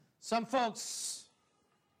Some folks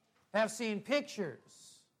have seen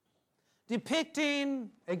pictures depicting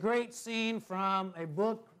a great scene from a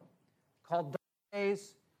book called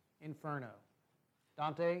Dante's Inferno.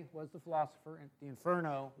 Dante was the philosopher, and the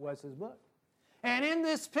Inferno was his book. And in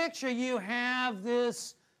this picture, you have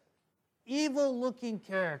this evil-looking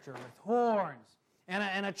character with horns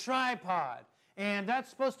and a tripod, and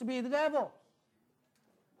that's supposed to be the devil.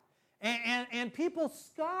 And people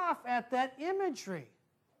scoff at that imagery,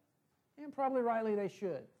 and probably rightly they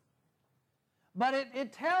should. But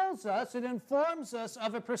it tells us, it informs us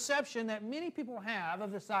of a perception that many people have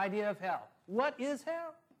of this idea of hell. What is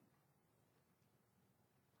hell?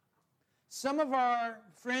 Some of our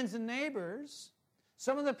friends and neighbors,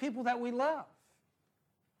 some of the people that we love,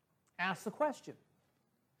 ask the question,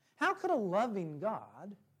 how could a loving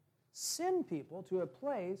God send people to a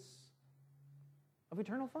place of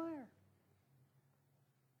eternal fire?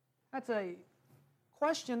 That's a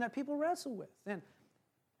question that people wrestle with. And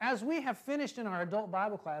as we have finished in our adult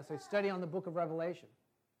Bible class, a study on the book of Revelation,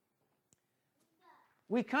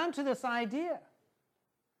 we come to this idea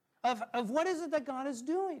of what is it that God is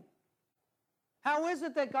doing? How is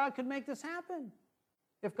it that God could make this happen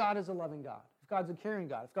if God is a loving God, if God's a caring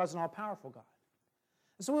God, if God's an all-powerful God?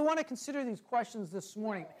 And so we want to consider these questions this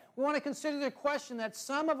morning. We want to consider the question that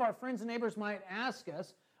some of our friends and neighbors might ask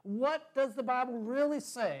us, what does the Bible really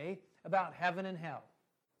say about heaven and hell?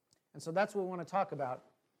 And so that's what we want to talk about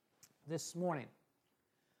this morning.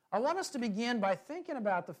 I want us to begin by thinking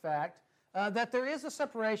about the fact that there is a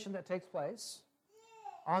separation that takes place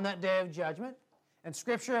on that day of judgment. And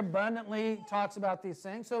Scripture abundantly talks about these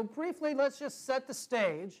things. So briefly, let's just set the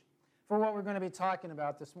stage for what we're going to be talking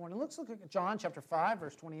about this morning. Let's look at John chapter 5,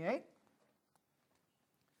 verse 28.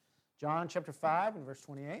 John chapter 5 and verse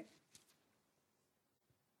 28.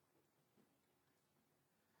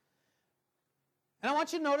 And I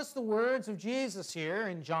want you to notice the words of Jesus here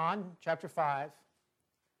in John chapter 5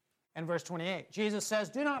 and verse 28. Jesus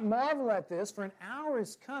says, "Do not marvel at this, for an hour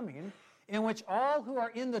is coming in which all who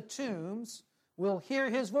are in the tombs will hear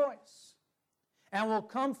his voice and will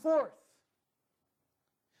come forth.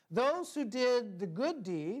 Those who did the good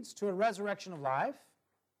deeds to a resurrection of life,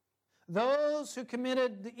 those who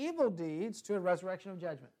committed the evil deeds to a resurrection of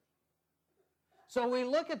judgment." So we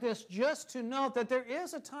look at this just to note that there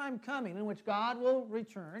is a time coming in which God will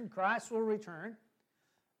return, Christ will return,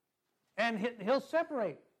 and he'll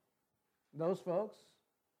separate those folks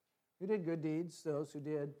who did good deeds, those who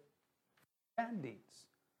did bad deeds.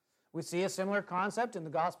 We see a similar concept in the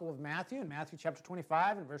Gospel of Matthew, in Matthew chapter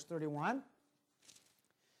 25 and verse 31,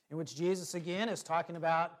 in which Jesus again is talking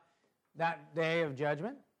about that day of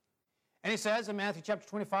judgment. And he says in Matthew chapter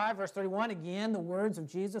 25, verse 31, again the words of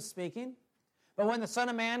Jesus speaking, "But when the Son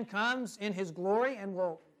of Man comes in his glory and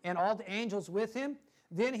all the angels with him,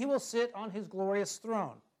 then he will sit on his glorious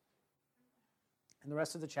throne." And the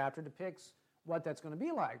rest of the chapter depicts what that's going to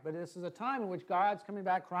be like. But this is a time in which God's coming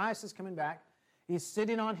back, Christ is coming back. He's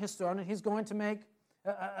sitting on his throne, and he's going to make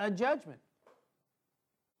a judgment.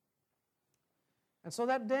 And so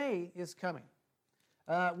that day is coming.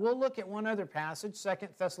 We'll look at one other passage,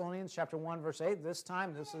 2 Thessalonians chapter 1, verse 8. This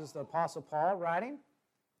time, this is the Apostle Paul writing.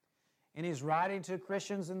 And he's writing to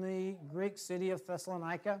Christians in the Greek city of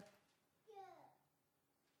Thessalonica.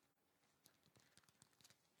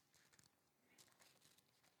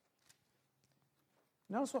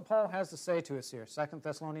 Notice what Paul has to say to us here, 2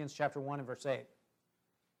 Thessalonians chapter 1 and verse 8.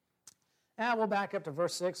 Now we'll back up to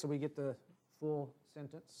verse 6 so we get the full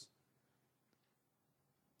sentence.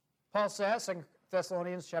 Paul says, 2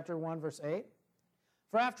 Thessalonians chapter 1 verse 8,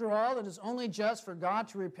 "For after all, it is only just for God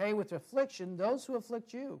to repay with affliction those who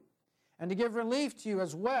afflict you, and to give relief to you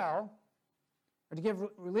as well, or to give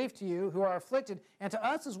relief to you who are afflicted, and to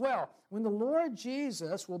us as well, when the Lord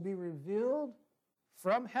Jesus will be revealed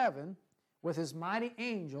from heaven with his mighty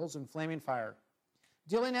angels in flaming fire,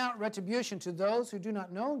 dealing out retribution to those who do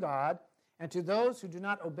not know God, and to those who do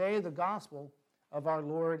not obey the gospel of our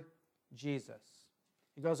Lord Jesus."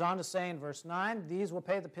 He goes on to say in verse 9, "These will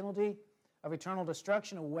pay the penalty of eternal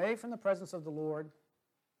destruction away from the presence of the Lord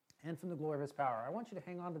and from the glory of his power." I want you to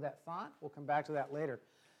hang on to that thought. We'll come back to that later.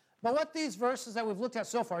 But what these verses that we've looked at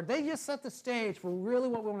so far, they just set the stage for really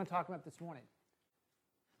what we want to talk about this morning.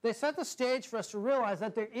 They set the stage for us to realize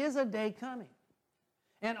that there is a day coming.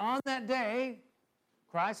 And on that day,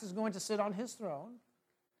 Christ is going to sit on his throne,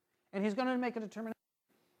 and he's going to make a determination.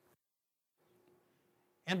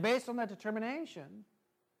 And based on that determination,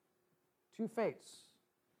 two fates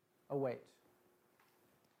await.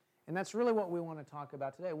 And that's really what we want to talk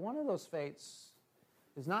about today. One of those fates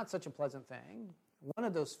is not such a pleasant thing. One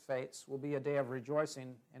of those fates will be a day of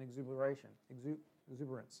rejoicing and exuberation.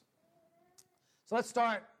 exuberance. So let's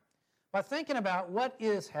start by thinking about what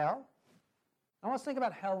is hell. I want to think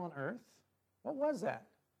about hell on earth. What was that?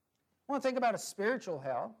 I want to think about a spiritual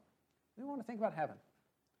hell. We want to think about heaven.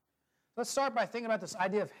 Let's start by thinking about this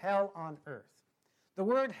idea of hell on earth. The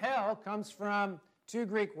word hell comes from two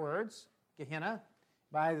Greek words, Gehenna.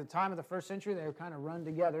 By the time of the first century, they were kind of run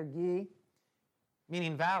together. Ge,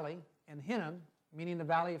 meaning valley, and Hinnom, meaning the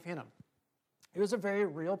valley of Hinnom. It was a very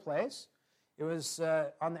real place. It was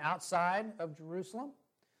on the outside of Jerusalem,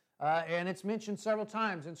 and it's mentioned several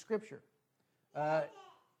times in Scripture.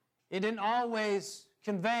 It didn't always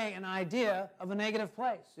convey an idea of a negative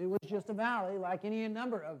place. It was just a valley like any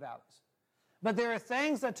number of valleys. But there are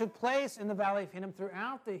things that took place in the Valley of Hinnom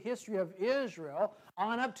throughout the history of Israel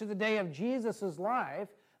on up to the day of Jesus' life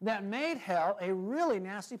that made hell a really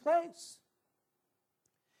nasty place.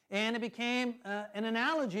 And it became an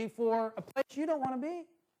analogy for a place you don't want to be.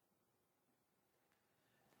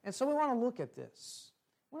 And so we want to look at this.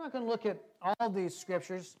 We're not going to look at all these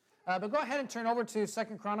scriptures, but go ahead and turn over to 2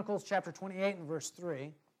 Chronicles chapter 28 and verse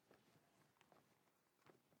 3.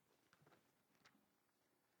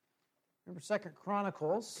 Remember, 2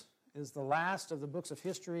 Chronicles is the last of the books of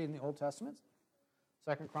history in the Old Testament.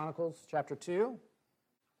 2 Chronicles chapter 2,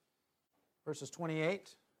 verses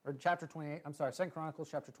 28, or chapter 28, I'm sorry, 2 Chronicles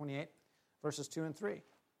chapter 28, verses 2 and 3.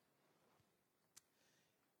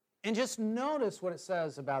 And just notice what it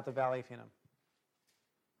says about the Valley of Hinnom.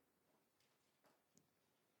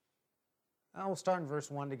 I will start in verse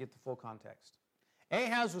 1 to get the full context.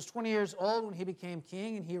 Ahaz was 20 years old when he became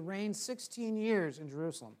king, and he reigned 16 years in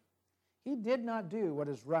Jerusalem. He did not do what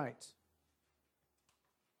is right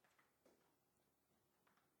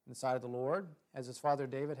in the sight of the Lord, as his father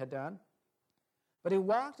David had done, but he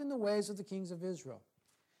walked in the ways of the kings of Israel.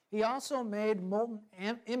 He also made molten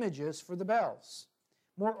images for the Baals.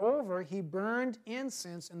 Moreover, he burned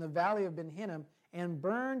incense in the valley of Ben Hinnom and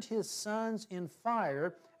burned his sons in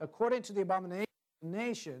fire, according to the abomination of the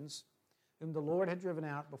nations whom the Lord had driven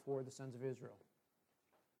out before the sons of Israel.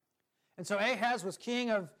 And so Ahaz was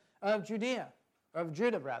king of Judah.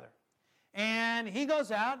 And he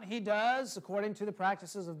goes out and he does, according to the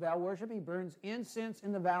practices of Baal worship, he burns incense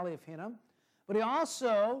in the valley of Hinnom. But he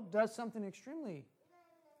also does something extremely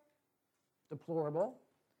deplorable,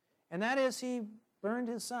 and that is he burned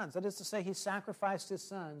his sons. That is to say, he sacrificed his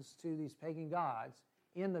sons to these pagan gods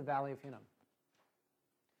in the valley of Hinnom.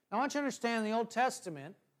 Now, I want you to understand, in the Old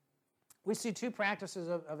Testament, we see two practices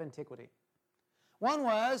of antiquity. One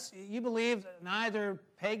was you believed in either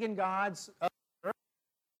pagan gods of the earth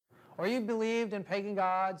or you believed in pagan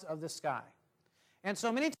gods of the sky. And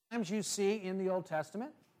so many times you see in the Old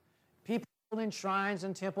Testament people building shrines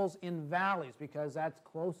and temples in valleys because that's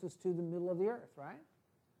closest to the middle of the earth, right?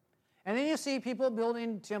 And then you see people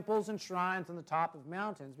building temples and shrines on the top of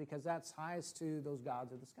mountains because that's highest to those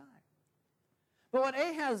gods of the sky. But what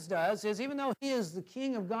Ahaz does is, even though he is the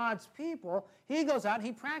king of God's people, he goes out and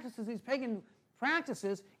he practices these pagan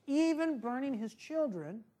practices, even burning his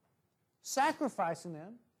children, sacrificing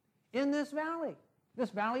them in this valley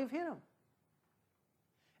of Hinnom.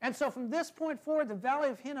 And so from this point forward, the valley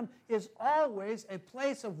of Hinnom is always a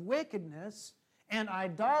place of wickedness and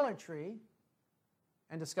idolatry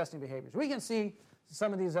and disgusting behaviors. We can see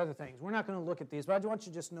some of these other things. We're not going to look at these, but I want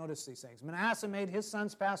you to just notice these things. Manasseh made his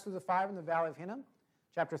sons pass through the fire in the valley of Hinnom,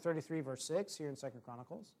 chapter 33, verse 6, here in 2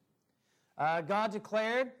 Chronicles. God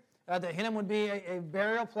declared that Hinnom would be a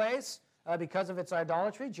burial place because of its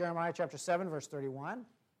idolatry, Jeremiah chapter 7, verse 31.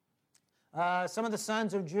 Some of the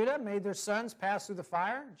sons of Judah made their sons pass through the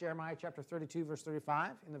fire, Jeremiah chapter 32, verse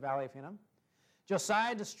 35, in the valley of Hinnom.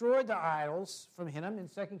 Josiah destroyed the idols from Hinnom in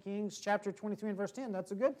 2 Kings chapter 23 and verse 10.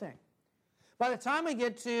 That's a good thing. By the time we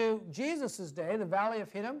get to Jesus' day, the valley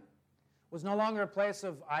of Hinnom was no longer a place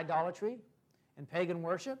of idolatry and pagan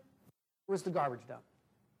worship. It was the garbage dump.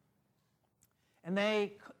 And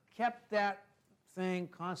they kept that thing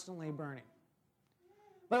constantly burning.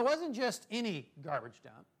 But it wasn't just any garbage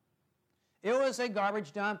dump. It was a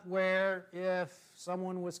garbage dump where if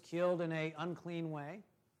someone was killed in an unclean way,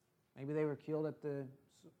 maybe they were killed at the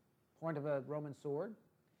point of a Roman sword,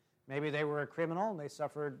 maybe they were a criminal and they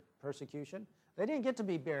suffered persecution, they didn't get to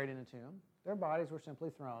be buried in a tomb. Their bodies were simply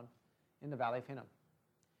thrown in the valley of Hinnom.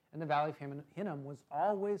 And the valley of Hinnom was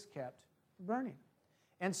always kept burning.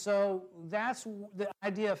 And so that's the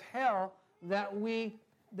idea of hell that we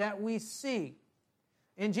see.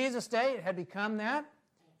 In Jesus' day, it had become that,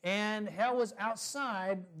 and hell was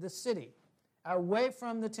outside the city, away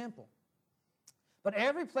from the temple. But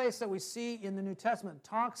every place that we see in the New Testament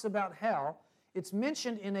talks about hell, it's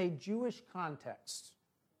mentioned in a Jewish context.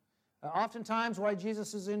 Oftentimes, why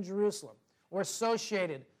Jesus is in Jerusalem, or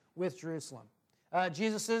associated with Jerusalem.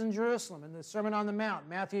 Jesus is in Jerusalem in the Sermon on the Mount,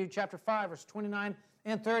 Matthew chapter 5, verse 29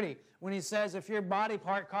 and 30, when he says, if your body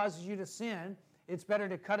part causes you to sin, it's better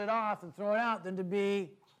to cut it off and throw it out than to be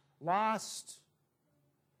lost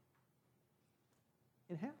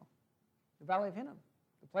in hell, the Valley of Hinnom,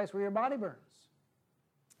 the place where your body burns.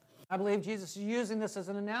 I believe Jesus is using this as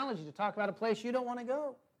an analogy to talk about a place you don't want to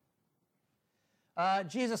go.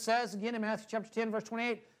 Jesus says, again in Matthew chapter 10, verse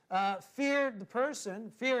 28, fear the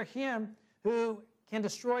person, fear him who can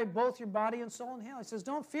destroy both your body and soul in hell. He says,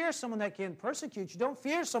 don't fear someone that can persecute you. Don't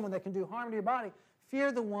fear someone that can do harm to your body.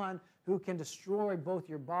 Fear the one who can destroy both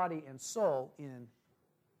your body and soul in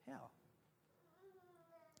hell.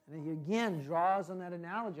 And he again draws on that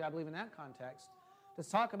analogy, I believe in that context, to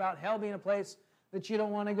talk about hell being a place that you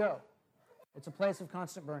don't want to go. It's a place of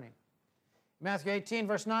constant burning. Matthew 18,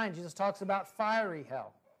 verse 9, Jesus talks about fiery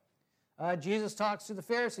hell. Jesus talks to the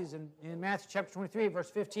Pharisees in Matthew chapter 23,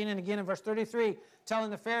 verse 15, and again in verse 33,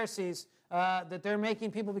 telling the Pharisees that they're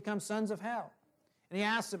making people become sons of hell. And he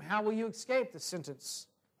asks them, how will you escape the sentence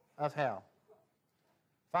of hell?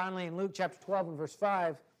 Finally, in Luke chapter 12 and verse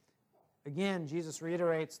 5, again, Jesus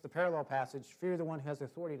reiterates the parallel passage, fear the one who has the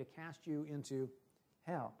authority to cast you into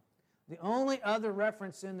hell. The only other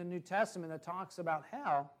reference in the New Testament that talks about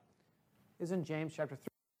hell is in James chapter 3,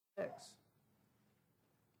 6.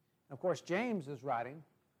 Of course, James is writing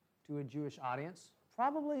to a Jewish audience,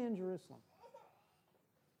 probably in Jerusalem.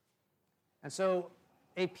 And so,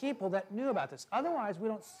 a people that knew about this. Otherwise, we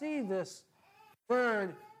don't see this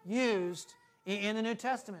word used in the New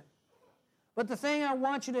Testament. But the thing I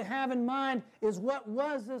want you to have in mind is, what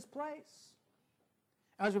was this place?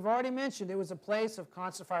 As we've already mentioned, it was a place of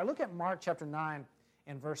constant fire. Look at Mark chapter 9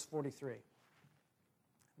 and verse 43.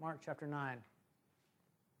 Mark chapter 9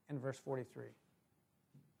 and verse 43.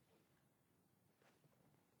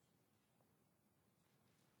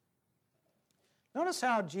 Notice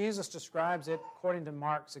how Jesus describes it according to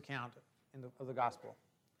Mark's account of the gospel.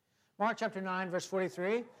 Mark chapter 9, verse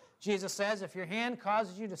 43, Jesus says, if your hand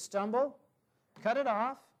causes you to stumble, cut it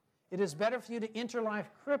off. It is better for you to enter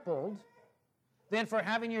life crippled than for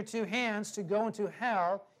having your two hands to go into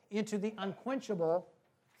hell, into the unquenchable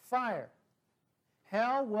fire.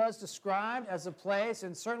 Hell was described as a place,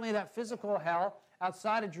 and certainly that physical hell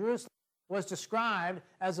outside of Jerusalem was described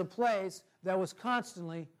as a place that was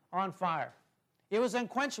constantly on fire. It was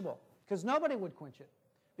unquenchable, because nobody would quench it,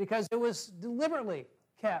 because it was deliberately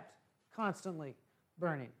kept constantly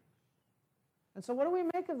burning. And so what do we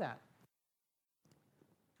make of that?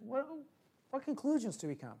 What conclusions do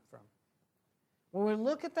we come from? When we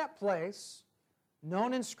look at that place,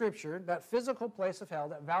 known in Scripture, that physical place of hell,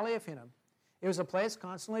 that Valley of Hinnom, it was a place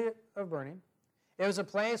constantly of burning. It was a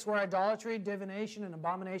place where idolatry, divination, and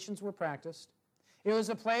abominations were practiced. It was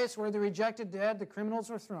a place where the rejected dead, the criminals,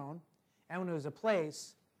 were thrown. And it was a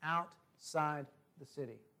place outside the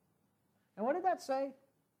city. And what did that say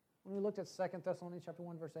when we looked at 2 Thessalonians chapter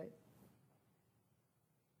 1, verse 8?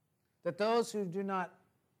 That those who do not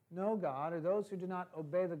know God, or those who do not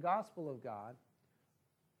obey the gospel of God,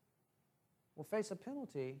 will face a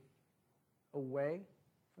penalty away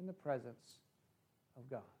from the presence of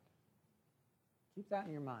God. Keep that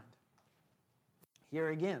in your mind.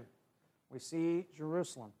 Here again, we see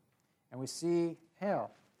Jerusalem, and we see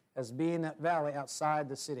hell as being that valley outside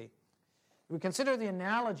the city. We consider the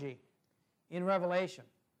analogy in Revelation,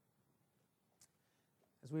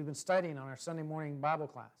 as we've been studying on our Sunday morning Bible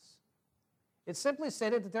class. It's simply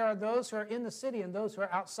stated that there are those who are in the city and those who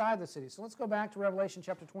are outside the city. So let's go back to Revelation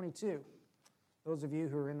chapter 22, those of you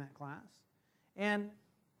who are in that class. And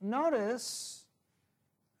notice,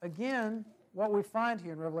 again, what we find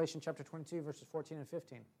here in Revelation chapter 22, verses 14 and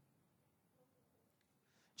 15.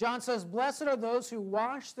 John says, blessed are those who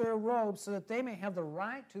wash their robes so that they may have the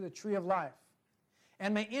right to the tree of life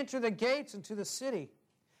and may enter the gates into the city.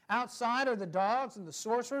 Outside are the dogs and the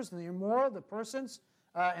sorcerers and the immoral, the persons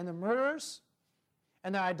and the murderers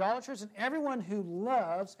and the idolaters and everyone who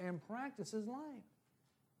loves and practices lying.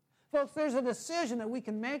 Folks, there's a decision that we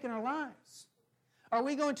can make in our lives. Are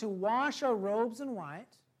we going to wash our robes in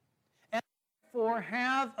white and therefore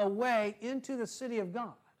have a way into the city of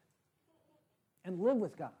God and live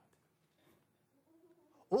with God?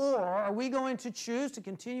 Or are we going to choose to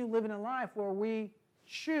continue living a life where we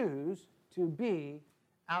choose to be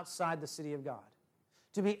outside the city of God,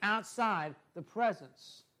 to be outside the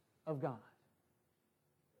presence of God?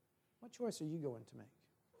 What choice are you going to make?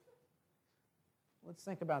 Let's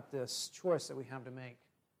think about this choice that we have to make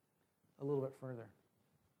a little bit further.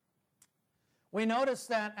 We notice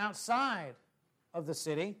that outside of the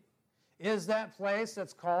city is that place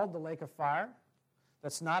that's called the lake of fire.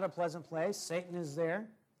 That's not a pleasant place. Satan is there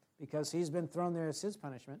because he's been thrown there as his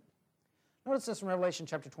punishment. Notice this in Revelation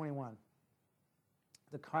chapter 21,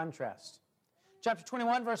 the contrast. Chapter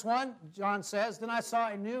 21, verse 1, John says, "Then I saw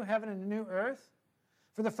a new heaven and a new earth.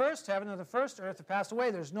 For the first heaven and the first earth have passed away.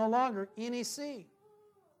 There's no longer any sea.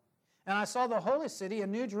 And I saw the holy city, a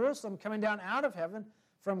new Jerusalem, coming down out of heaven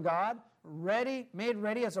from God, made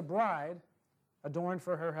ready as a bride, adorned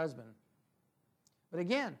for her husband." But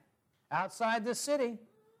again, outside this city,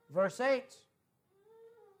 verse 8,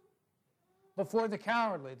 "Before the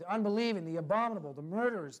cowardly, the unbelieving, the abominable, the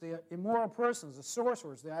murderers, the immoral persons, the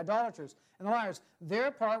sorcerers, the idolaters, and the liars,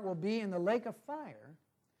 their part will be in the lake of fire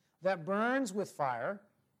that burns with fire,"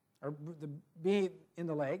 or be in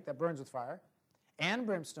the lake that burns with fire, "and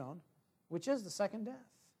brimstone, which is the second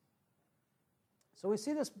death." So we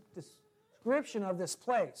see this description of this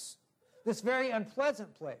place, this very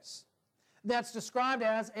unpleasant place, that's described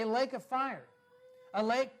as a lake of fire, a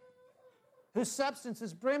lake whose substance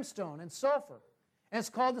is brimstone and sulfur. And it's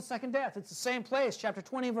called the second death. It's the same place, chapter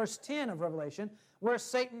 20, verse 10 of Revelation, where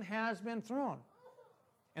Satan has been thrown.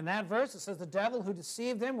 In that verse, it says, "The devil who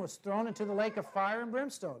deceived them was thrown into the lake of fire and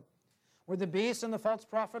brimstone, where the beast and the false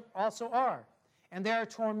prophet also are. And they are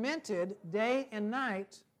tormented day and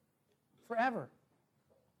night forever."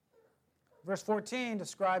 Verse 14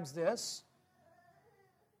 describes this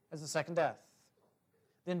as the second death.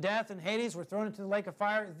 "Then death and Hades were thrown into the lake of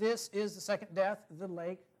fire. This is the second death, the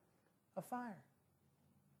lake of fire."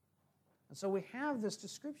 And so we have this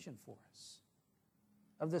description for us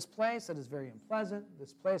of this place that is very unpleasant,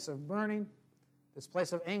 this place of burning, this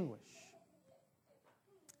place of anguish.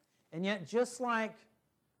 And yet, just like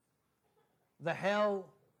the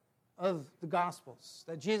hell of the Gospels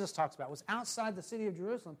that Jesus talks about was outside the city of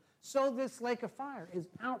Jerusalem, so this lake of fire is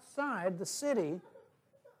outside the city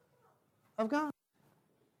of God.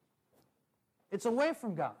 It's away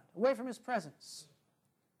from God, away from His presence.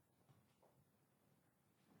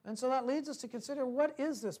 And so that leads us to consider, what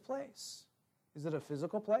is this place? Is it a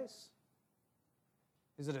physical place?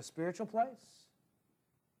 Is it a spiritual place?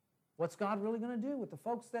 What's God really going to do with the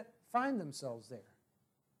folks that find themselves there?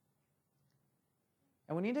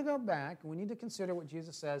 And we need to go back and we need to consider what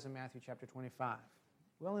Jesus says in Matthew chapter 25.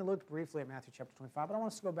 We only looked briefly at Matthew chapter 25, but I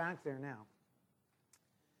want us to go back there now.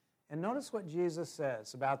 And notice what Jesus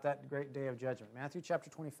says about that great day of judgment. Matthew chapter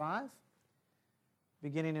 25,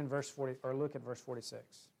 beginning in verse 40, or look at verse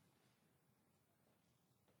 46.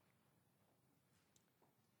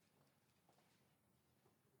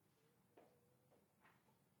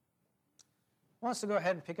 I want us to go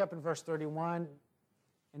ahead and pick up in verse 31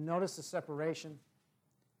 and notice the separation.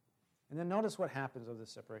 And then notice what happens of this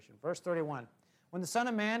separation. Verse 31, "When the Son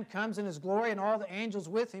of Man comes in His glory and all the angels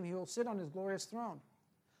with Him, He will sit on His glorious throne.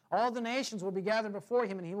 All the nations will be gathered before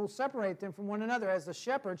Him, and He will separate them from one another as the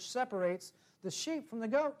shepherd separates the sheep from the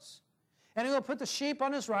goats. And He will put the sheep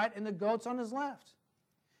on His right and the goats on His left."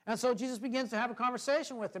 And so Jesus begins to have a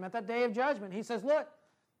conversation with them at that day of judgment. He says, "Look,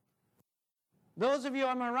 those of you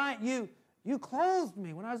on my right, you clothed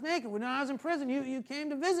me when I was naked. When I was in prison, you came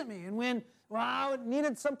to visit me. And when I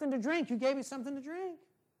needed something to drink, you gave me something to drink."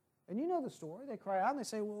 And you know the story. They cry out and they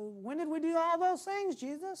say, "Well, when did we do all those things,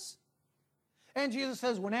 Jesus?" And Jesus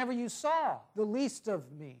says, "Whenever you saw the least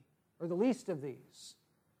of me, or the least of these,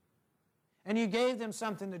 and you gave them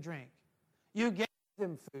something to drink, you gave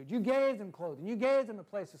them food, you gave them clothing, you gave them a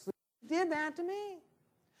place to sleep, you did that to me."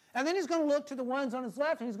 And then He's going to look to the ones on His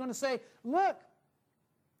left and He's going to say, "Look,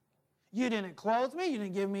 you didn't clothe me, you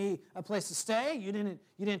didn't give me a place to stay, you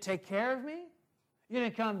didn't take care of me, you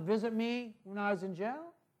didn't come visit me when I was in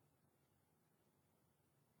jail."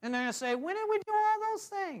 And they're going to say, "When did we do all those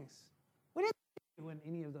things? We didn't do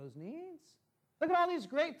any of those needs. Look at all these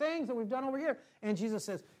great things that we've done over here." And Jesus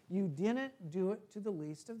says, "You didn't do it to the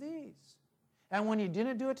least of these. And when you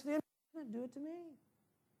didn't do it to them, you didn't do it to me."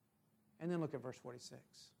 And then look at verse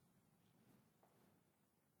 46.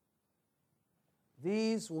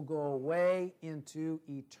 "These will go away into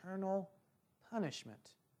eternal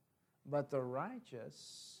punishment, but the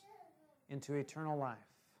righteous into eternal life."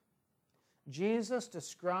 Jesus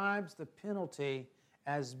describes the penalty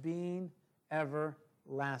as being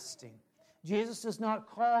everlasting. Jesus does not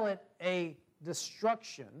call it a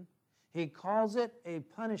destruction. He calls it a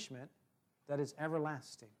punishment that is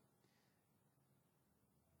everlasting.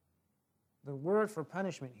 The word for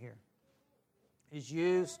punishment here is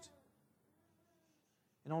used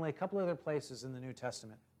in only a couple other places in the New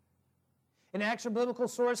Testament. In extra-biblical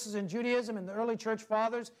sources in Judaism and the early church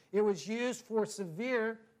fathers, it was used for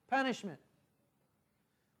severe punishment.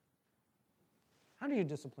 How do you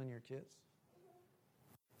discipline your kids?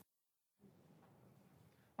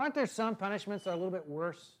 Aren't there some punishments that are a little bit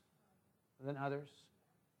worse than others?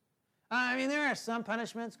 I mean, there are some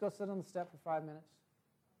punishments, go sit on the step for 5 minutes.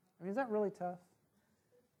 I mean, is that really tough?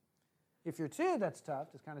 If you're two, that's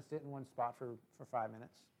tough, just kind of sit in one spot for 5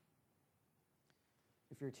 minutes.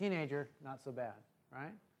 If you're a teenager, not so bad,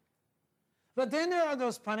 right? But then there are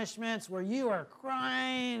those punishments where you are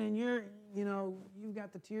crying and you've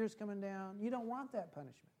got the tears coming down. You don't want that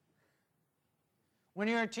punishment. When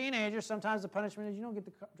you're a teenager, sometimes the punishment is you don't get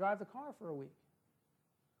to drive the car for a week.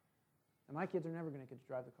 And my kids are never going to get to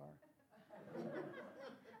drive the car.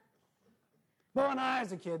 But when I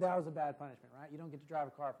was a kid, that was a bad punishment, right? You don't get to drive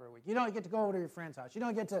a car for a week. You don't get to go over to your friend's house. You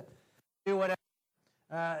don't get to do whatever.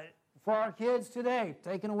 For our kids today,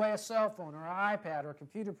 taking away a cell phone or an iPad or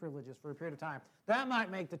computer privileges for a period of time, that might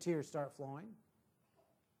make the tears start flowing.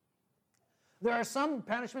 There are some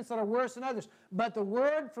punishments that are worse than others, but the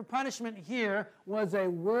word for punishment here was a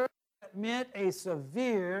word that meant a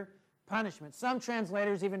severe punishment. Some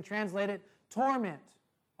translators even translate it torment,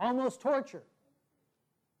 almost torture.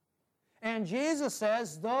 And Jesus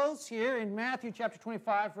says those here in Matthew chapter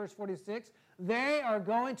 25, verse 46, they are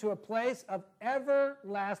going to a place of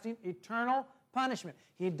everlasting, eternal punishment.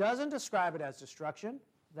 He doesn't describe it as destruction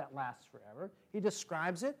that lasts forever. He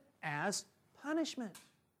describes it as punishment.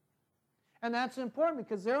 And that's important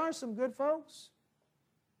because there are some good folks.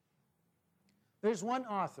 There's one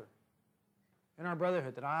author in our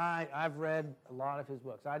brotherhood that I've read a lot of his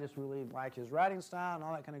books. I just really like his writing style and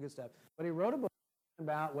all that kind of good stuff. But he wrote a book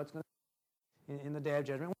about what's going to happen in the day of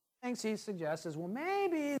judgment. One of the things he suggests is, well,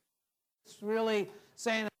 maybe it's really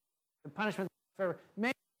saying that the punishment is forever.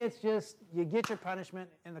 Maybe it's just you get your punishment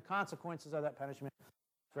and the consequences of that punishment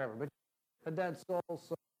forever. But a dead soul, so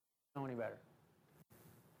you don't know any better.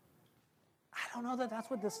 I don't know that that's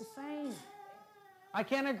what this is saying. I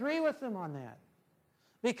can't agree with him on that.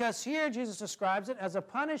 Because here Jesus describes it as a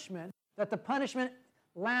punishment, that the punishment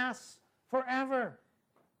lasts forever.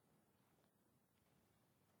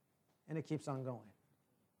 And it keeps on going.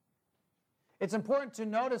 It's important to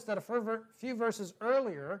notice that a few verses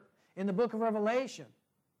earlier in the book of Revelation,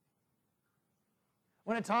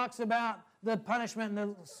 when it talks about the punishment in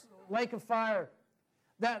the lake of fire,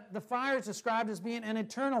 that the fire is described as being an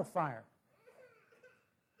eternal fire.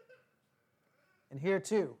 And here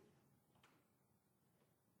too,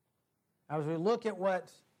 as we look at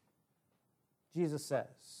what Jesus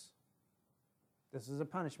says, this is a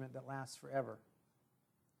punishment that lasts forever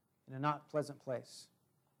in a not pleasant place.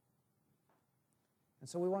 And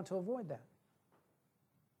so we want to avoid that.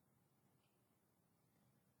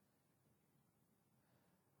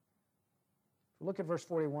 Look at verse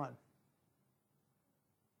 41.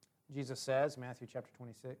 Jesus says, Matthew chapter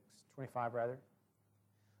 25 rather,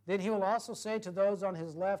 then he will also say to those on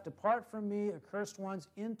his left, depart from me, accursed ones,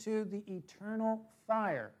 into the eternal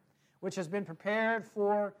fire, which has been prepared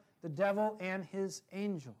for the devil and his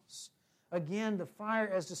angels. Again, the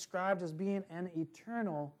fire is described as being an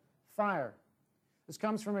eternal fire. This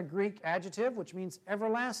comes from a Greek adjective, which means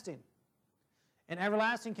everlasting. And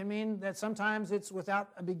everlasting can mean that sometimes it's without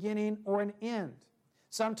a beginning or an end.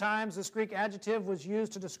 Sometimes this Greek adjective was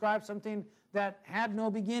used to describe something that had no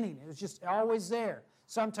beginning. It was just always there.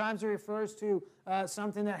 Sometimes it refers to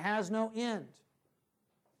something that has no end.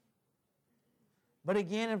 But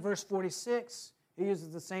again, in verse 46, he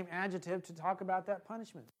uses the same adjective to talk about that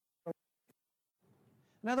punishment.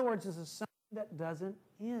 In other words, this is something that doesn't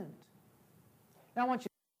end. Now I want you to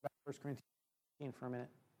think about 1 Corinthians 15 for a minute.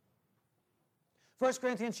 1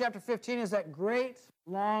 Corinthians chapter 15 is that great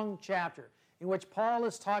long chapter in which Paul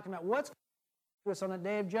is talking about what's going to happen to us on the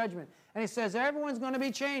day of judgment. And he says everyone's going to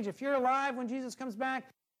be changed. If you're alive when Jesus comes back,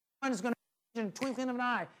 everyone's going to be changed in the twinkling of an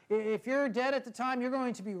eye. If you're dead at the time, you're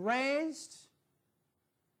going to be raised.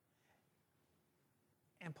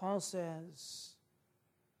 And Paul says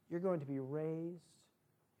you're going to be raised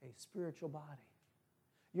a spiritual body.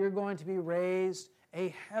 You're going to be raised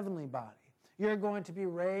a heavenly body. You're going to be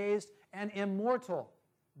raised an immortal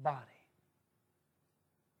body.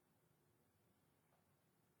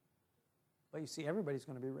 But you see, everybody's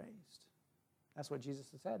going to be raised. That's what Jesus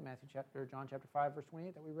has said, John chapter 5, verse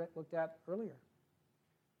 28, that we looked at earlier.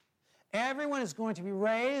 Everyone is going to be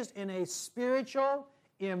raised in a spiritual,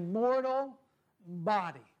 immortal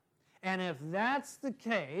body. And if that's the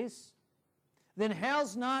case, then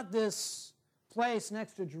hell's not this place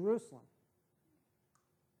next to Jerusalem.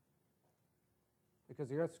 Because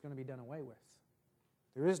the earth's going to be done away with.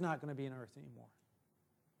 There is not going to be an earth anymore.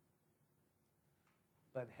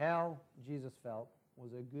 But hell, Jesus felt,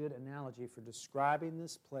 was a good analogy for describing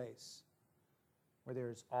this place where there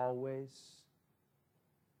is always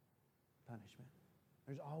punishment.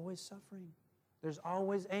 There's always suffering. There's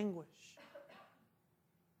always anguish.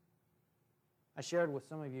 I shared with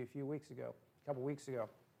some of you a couple weeks ago,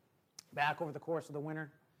 back over the course of the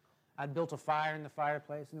winter, I'd built a fire in the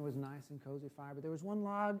fireplace, and it was nice and cozy fire, but there was one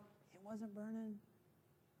log, it wasn't burning.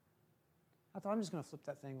 I thought, I'm just going to flip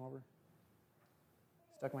that thing over.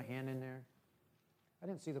 Stuck my hand in there. I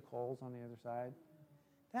didn't see the coals on the other side.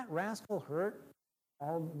 That rascal hurt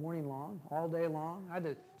all morning long, all day long. I had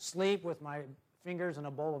to sleep with my fingers in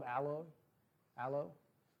a bowl of aloe,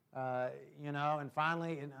 and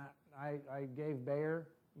finally, I gave Bayer,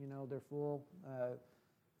 their full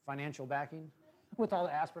financial backing with all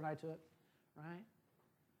the aspirin I took, right?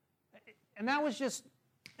 And that was just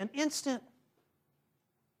an instant.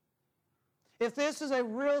 If this is a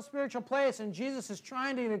real spiritual place and Jesus is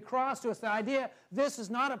trying to get across to us the idea this is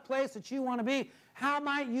not a place that you want to be, how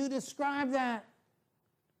might you describe that?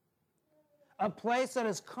 A place that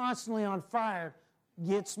is constantly on fire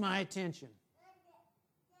gets my attention.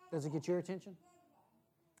 Does it get your attention?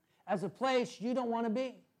 As a place you don't want to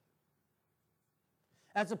be.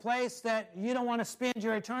 As a place that you don't want to spend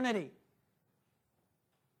your eternity.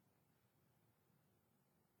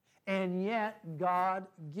 And yet God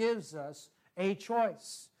gives us a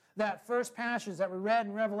choice. That first passage that we read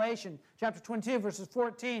in Revelation chapter 22,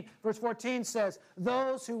 verse 14 says,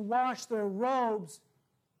 those who wash their robes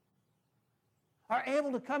are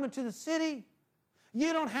able to come into the city.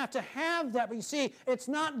 You don't have to have that, but you see, it's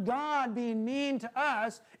not God being mean to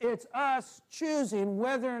us, it's us choosing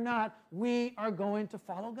whether or not we are going to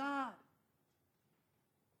follow God.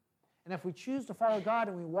 And if we choose to follow God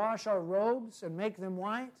and we wash our robes and make them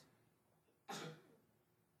white,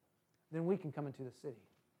 then we can come into the city.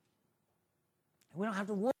 And we don't have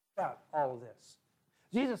to worry about all of this.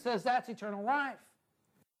 Jesus says that's eternal life.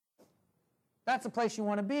 That's the place you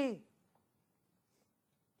want to be.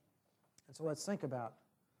 And so let's think about,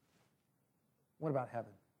 what about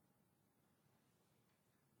heaven?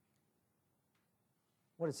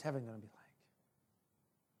 What is heaven going to be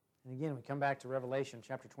like? And again, we come back to Revelation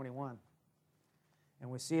chapter 21, and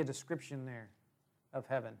we see a description there of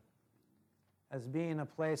heaven as being a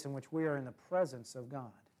place in which we are in the presence of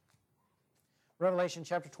God. Revelation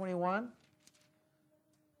chapter 21,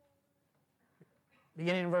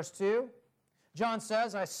 beginning in verse 2, John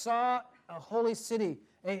says, I saw a holy city,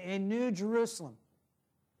 a new Jerusalem,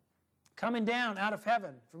 coming down out of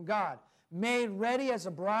heaven from God, made ready as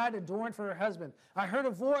a bride adorned for her husband. I heard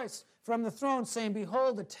a voice from the throne saying,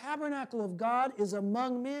 behold, the tabernacle of God is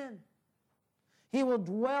among men. He will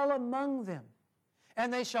dwell among them,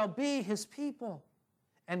 and they shall be his people,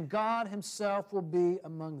 and God himself will be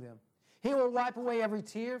among them. He will wipe away every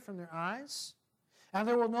tear from their eyes, and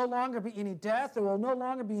there will no longer be any death, there will no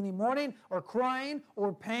longer be any mourning or crying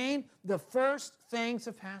or pain. The first things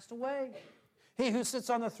have passed away. He who sits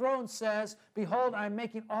on the throne says, behold, I am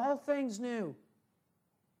making all things new.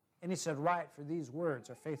 And he said, write, for these words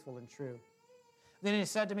are faithful and true. Then he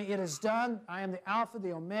said to me, it is done. I am the Alpha,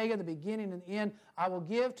 the Omega, the beginning and the end. I will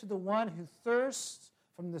give to the one who thirsts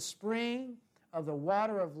from the spring of the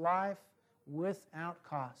water of life without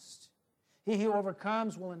cost. He who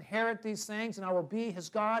overcomes will inherit these things, and I will be his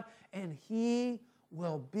God, and he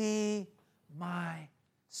will be my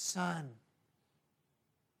son.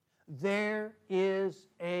 There is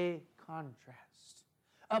a contrast.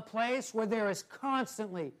 A place where there is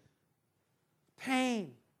constantly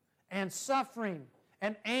pain and suffering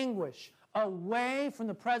and anguish away from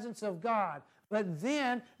the presence of God. But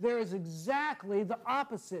then there is exactly the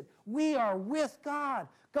opposite. We are with God.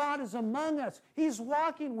 God is among us. He's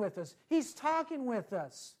walking with us. He's talking with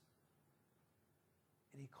us.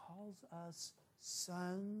 And he calls us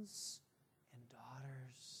sons and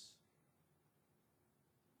daughters.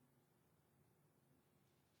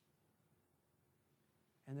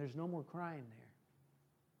 And there's no more crying there.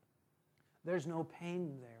 There's no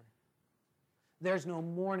pain there. There's no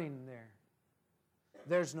mourning there.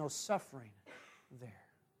 There's no suffering there.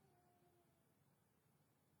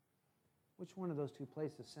 Which one of those two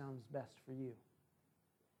places sounds best for you?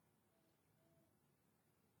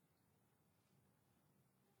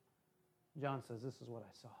 John says, this is what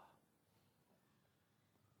I saw.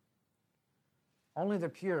 Only the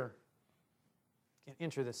pure can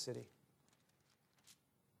enter this city.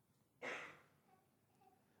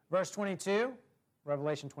 Verse 22,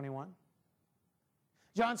 Revelation 21.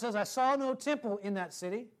 John says, I saw no temple in that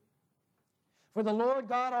city, for the Lord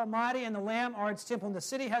God Almighty and the Lamb are its temple, and the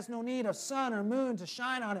city has no need of sun or moon to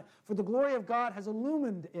shine on it, for the glory of God has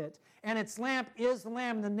illumined it, and its lamp is the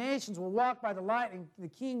Lamb, and the nations will walk by the light, and the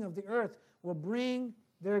King of the earth will bring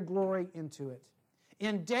their glory into it.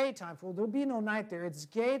 in daytime, for there will be no night there. Its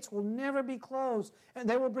gates will never be closed, and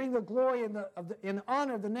they will bring the glory and the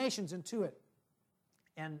honor of the nations into it.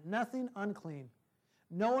 And nothing unclean,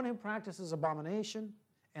 no one who practices abomination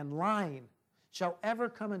and lying shall ever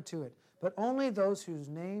come into it, but only those whose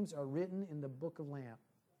names are written in the book of Lamb,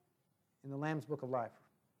 in the Lamb's book of life.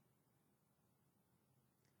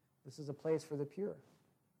 This is a place for the pure,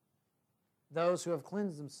 those who have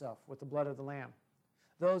cleansed themselves with the blood of the Lamb,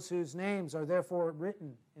 those whose names are therefore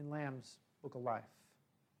written in Lamb's book of life.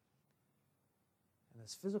 And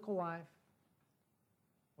this physical life,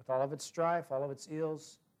 with all of its strife, all of its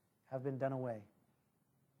ills, have been done away.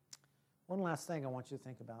 One last thing I want you to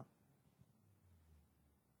think about.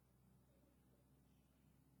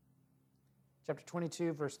 Chapter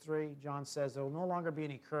 22, verse 3, John says, there will no longer be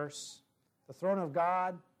any curse. The throne of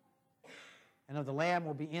God and of the Lamb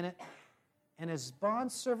will be in it, and his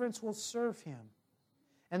bondservants will serve him.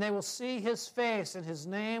 And they will see his face, and his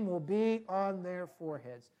name will be on their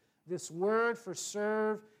foreheads. This word for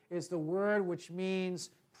serve is the word which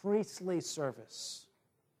means priestly service.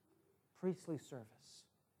 Priestly service.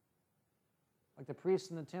 Like the priests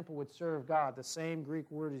in the temple would serve God, the same Greek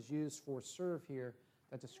word is used for serve here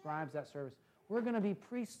that describes that service. We're going to be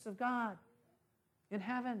priests of God in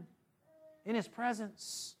heaven, in his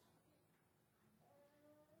presence.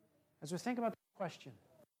 As we think about the question,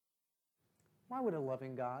 why would a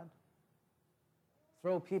loving God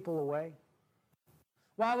throw people away?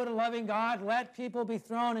 Why would a loving God let people be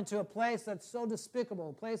thrown into a place that's so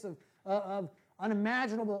despicable, a place of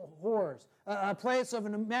unimaginable horrors, a place of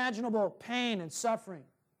unimaginable pain and suffering?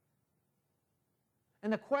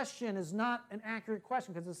 And the question is not an accurate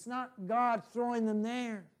question because it's not God throwing them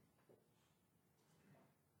there.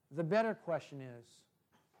 The better question is,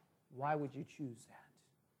 why would you choose that?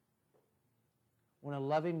 When a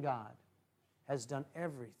loving God has done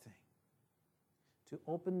everything to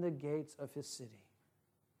open the gates of his city,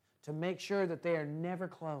 to make sure that they are never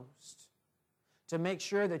closed, to make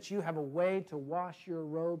sure that you have a way to wash your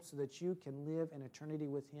robes so that you can live in eternity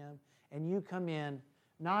with him, and you come in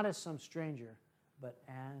not as some stranger, but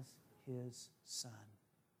as his son,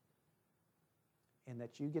 and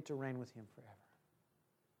that you get to reign with him forever.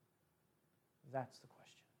 That's the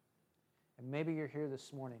question. And maybe you're here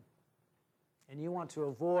this morning and you want to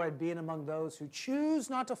avoid being among those who choose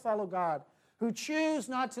not to follow God, who choose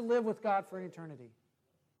not to live with God for eternity.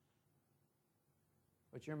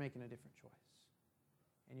 But you're making a different choice.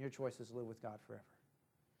 And your choice is to live with God forever.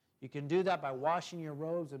 You can do that by washing your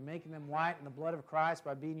robes and making them white in the blood of Christ,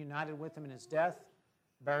 by being united with him in his death,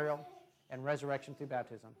 burial, and resurrection through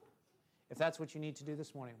baptism. If that's what you need to do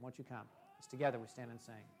this morning, won't you come? As together we stand and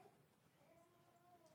sing.